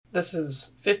This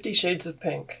is 50 Shades of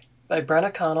Pink by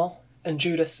Brenna Connell and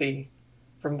Judah C.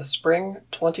 from the spring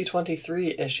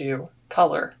 2023 issue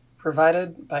Color,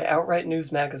 provided by OutWrite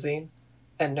News Magazine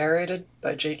and narrated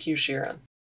by J.Q. Sheeran.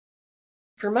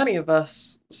 For many of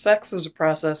us, sex is a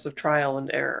process of trial and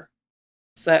error.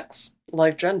 Sex,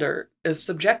 like gender, is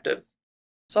subjective,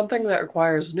 something that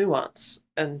requires nuance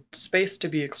and space to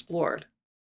be explored.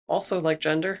 Also, like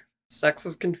gender, sex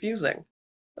is confusing,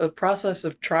 a process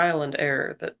of trial and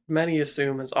error that many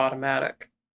assume is automatic.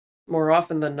 More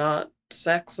often than not,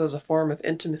 sex as a form of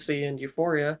intimacy and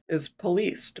euphoria is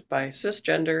policed by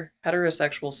cisgender,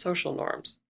 heterosexual social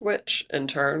norms, which, in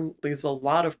turn, leaves a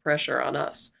lot of pressure on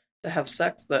us to have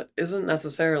sex that isn't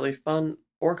necessarily fun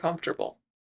or comfortable.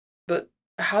 But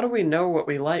how do we know what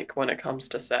we like when it comes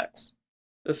to sex?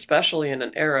 Especially in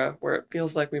an era where it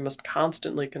feels like we must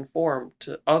constantly conform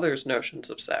to others' notions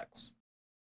of sex.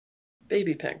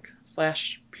 Baby pink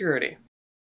 / purity.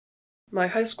 My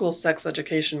high school sex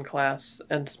education class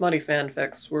and smutty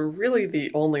fanfics were really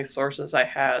the only sources I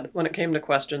had when it came to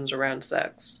questions around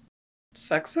sex.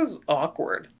 Sex is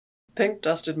awkward. Pink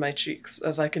dusted my cheeks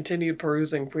as I continued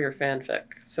perusing queer fanfic,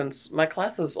 since my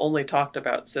classes only talked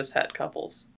about cishet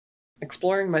couples.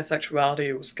 Exploring my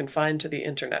sexuality was confined to the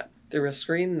internet, through a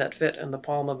screen that fit in the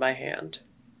palm of my hand.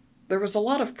 There was a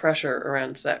lot of pressure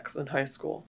around sex in high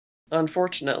school.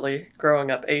 Unfortunately, growing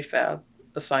up AFAB,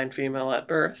 assigned female at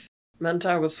birth, meant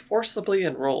I was forcibly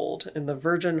enrolled in the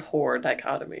virgin-whore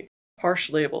dichotomy, harsh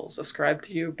labels ascribed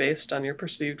to you based on your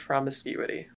perceived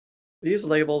promiscuity. These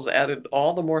labels added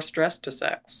all the more stress to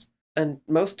sex, and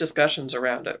most discussions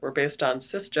around it were based on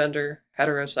cisgender,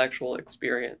 heterosexual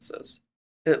experiences.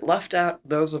 It left out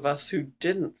those of us who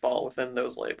didn't fall within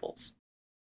those labels.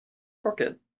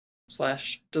 Orchid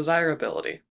 /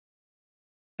 desirability.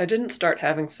 I didn't start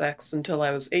having sex until I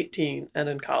was 18 and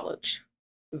in college.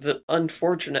 The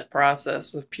unfortunate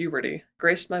process of puberty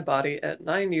graced my body at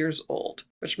 9 years old,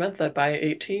 which meant that by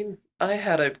 18, I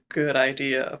had a good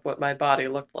idea of what my body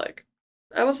looked like.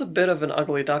 I was a bit of an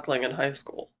ugly duckling in high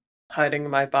school, hiding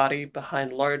my body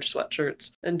behind large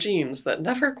sweatshirts and jeans that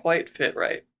never quite fit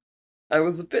right. I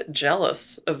was a bit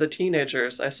jealous of the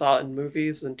teenagers I saw in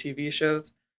movies and TV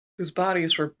shows whose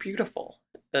bodies were beautiful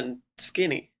and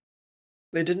skinny.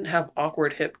 They didn't have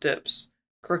awkward hip dips,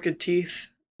 crooked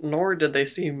teeth, nor did they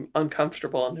seem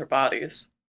uncomfortable in their bodies.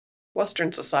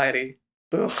 Western society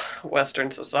gives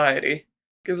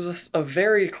us a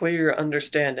very clear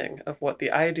understanding of what the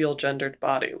ideal gendered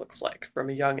body looks like from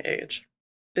a young age.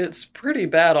 It's pretty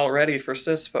bad already for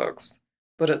cis folks,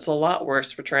 but it's a lot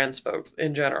worse for trans folks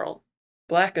in general.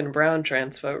 Black and brown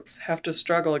trans folks have to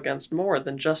struggle against more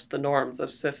than just the norms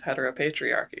of cis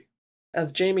heteropatriarchy.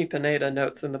 As Jamie Pineda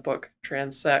notes in the book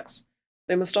Trans Sex,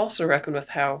 they must also reckon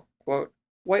with how, quote,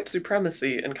 white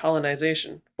supremacy and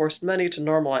colonization forced many to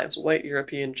normalize white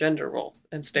European gender roles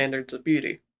and standards of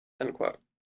beauty, unquote.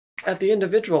 At the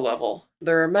individual level,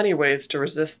 there are many ways to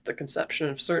resist the conception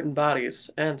of certain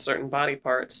bodies and certain body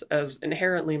parts as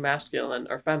inherently masculine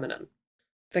or feminine.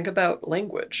 Think about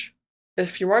language.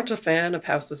 If you aren't a fan of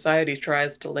how society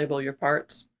tries to label your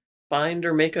parts, find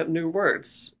or make up new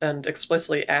words and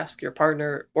explicitly ask your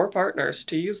partner or partners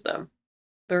to use them.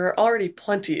 There are already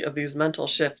plenty of these mental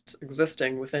shifts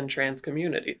existing within trans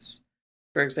communities.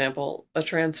 For example, a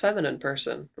trans feminine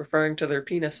person referring to their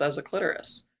penis as a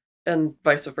clitoris, and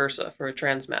vice versa for a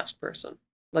trans masc person.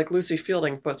 Like Lucy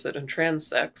Fielding puts it in Trans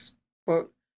Sex,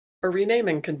 quote, a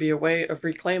renaming can be a way of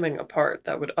reclaiming a part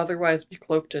that would otherwise be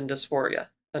cloaked in dysphoria,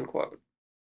 unquote.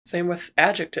 Same with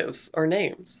adjectives or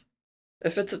names.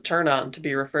 If it's a turn-on to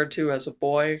be referred to as a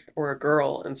boy or a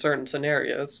girl in certain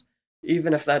scenarios,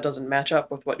 even if that doesn't match up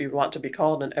with what you'd want to be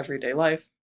called in everyday life,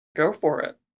 go for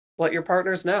it. Let your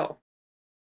partners know.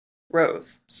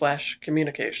 Rose /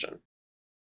 communication.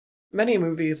 Many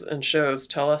movies and shows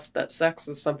tell us that sex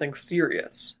is something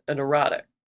serious and erotic,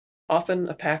 often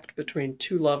a pact between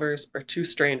two lovers or two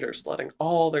strangers letting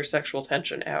all their sexual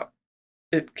tension out.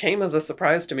 It came as a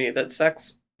surprise to me that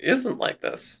sex isn't like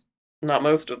this. Not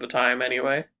most of the time,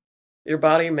 anyway. Your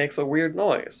body makes a weird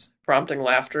noise, prompting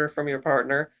laughter from your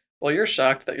partner, while you're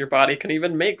shocked that your body can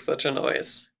even make such a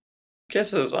noise.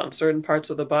 Kisses on certain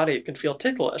parts of the body can feel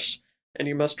ticklish, and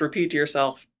you must repeat to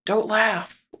yourself, don't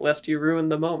laugh, lest you ruin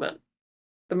the moment.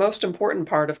 The most important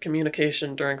part of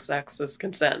communication during sex is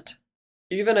consent.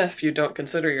 Even if you don't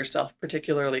consider yourself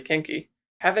particularly kinky,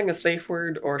 having a safe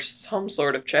word or some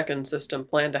sort of check-in system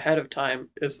planned ahead of time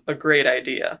is a great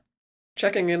idea.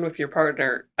 Checking in with your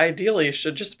partner ideally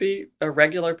should just be a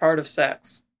regular part of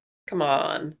sex. Come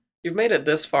on, you've made it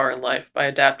this far in life by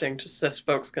adapting to cis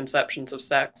folks' conceptions of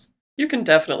sex. You can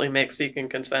definitely make seeking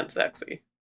consent sexy.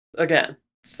 Again,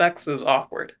 Sex is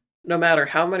awkward. No matter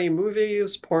how many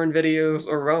movies, porn videos,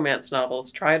 or romance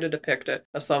novels try to depict it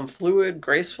as some fluid,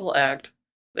 graceful act,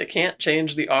 they can't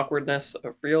change the awkwardness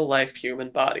of real-life human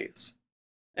bodies.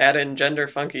 Add in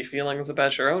gender-funky feelings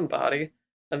about your own body,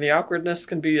 and the awkwardness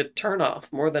can be a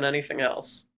turn-off more than anything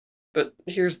else. But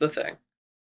here's the thing.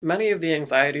 Many of the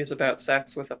anxieties about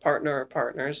sex with a partner or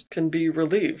partners can be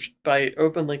relieved by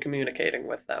openly communicating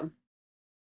with them.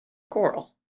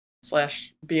 Coral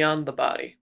 / Beyond the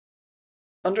Body.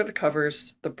 Under the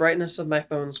covers, the brightness of my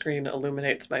phone screen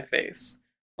illuminates my face,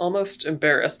 almost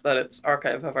embarrassed that it's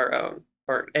Archive of Our Own,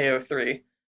 or AO3,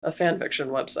 a fanfiction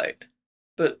website.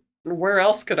 But where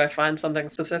else could I find something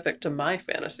specific to my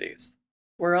fantasies?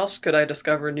 Where else could I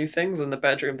discover new things in the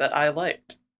bedroom that I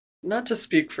liked? Not to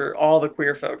speak for all the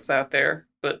queer folks out there,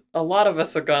 but a lot of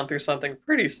us have gone through something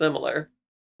pretty similar.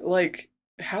 Like,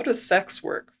 how does sex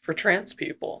work for trans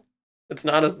people? It's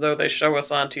not as though they show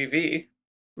us on TV.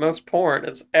 Most porn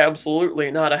is absolutely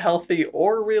not a healthy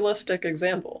or realistic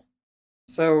example.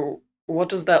 So, what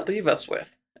does that leave us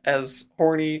with, as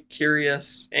horny,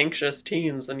 curious, anxious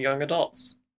teens and young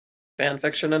adults?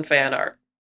 Fanfiction and fan art.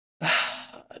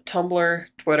 Tumblr,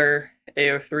 Twitter,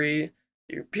 AO3,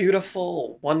 you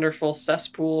beautiful, wonderful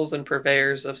cesspools and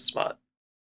purveyors of smut.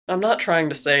 I'm not trying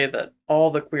to say that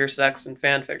all the queer sex in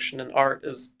fanfiction and art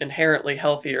is inherently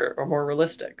healthier or more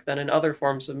realistic than in other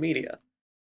forms of media.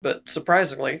 But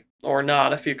surprisingly, or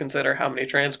not if you consider how many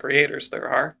trans creators there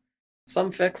are,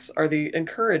 some fics are the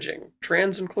encouraging,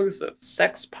 trans-inclusive,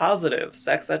 sex-positive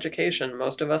sex education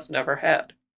most of us never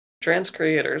had. Trans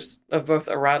creators, of both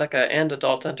erotica and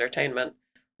adult entertainment,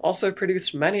 also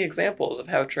produce many examples of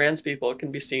how trans people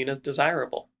can be seen as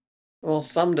desirable. While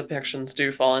some depictions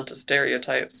do fall into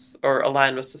stereotypes or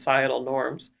align with societal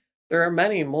norms, there are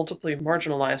many multiply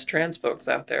marginalized trans folks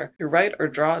out there who write or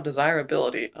draw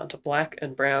desirability onto black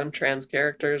and brown trans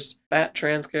characters, fat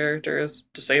trans characters,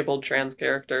 disabled trans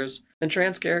characters, and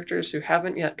trans characters who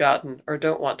haven't yet gotten or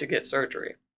don't want to get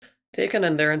surgery. Taken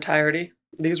in their entirety,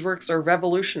 these works are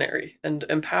revolutionary and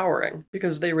empowering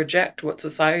because they reject what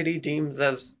society deems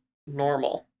as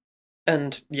normal.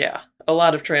 And yeah, a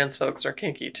lot of trans folks are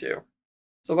kinky too.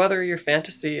 So whether your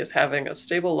fantasy is having a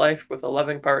stable life with a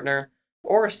loving partner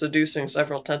or seducing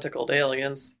several tentacled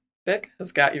aliens, fic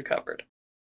has got you covered.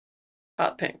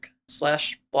 Hot pink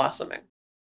 / blossoming.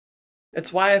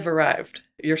 It's why I've arrived,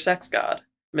 your sex god,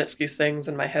 Mitski sings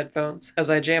in my headphones as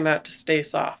I jam out to Stay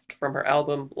Soft from her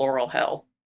album Laurel Hell.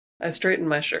 I straighten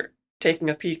my shirt, taking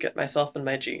a peek at myself in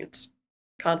my jeans.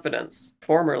 Confidence,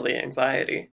 formerly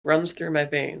anxiety, runs through my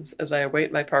veins as I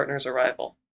await my partner's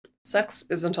arrival. Sex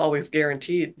isn't always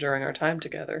guaranteed during our time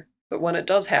together, but when it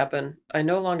does happen, I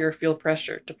no longer feel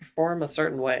pressure to perform a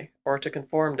certain way or to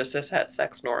conform to cishet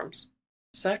sex norms.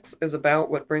 Sex is about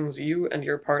what brings you and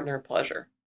your partner pleasure.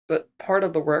 But part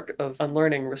of the work of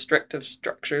unlearning restrictive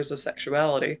structures of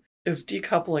sexuality is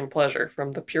decoupling pleasure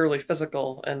from the purely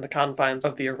physical and the confines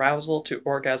of the arousal to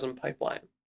orgasm pipeline.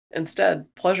 Instead,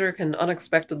 pleasure can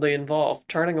unexpectedly involve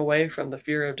turning away from the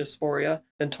fear of dysphoria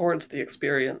and towards the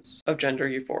experience of gender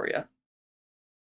euphoria.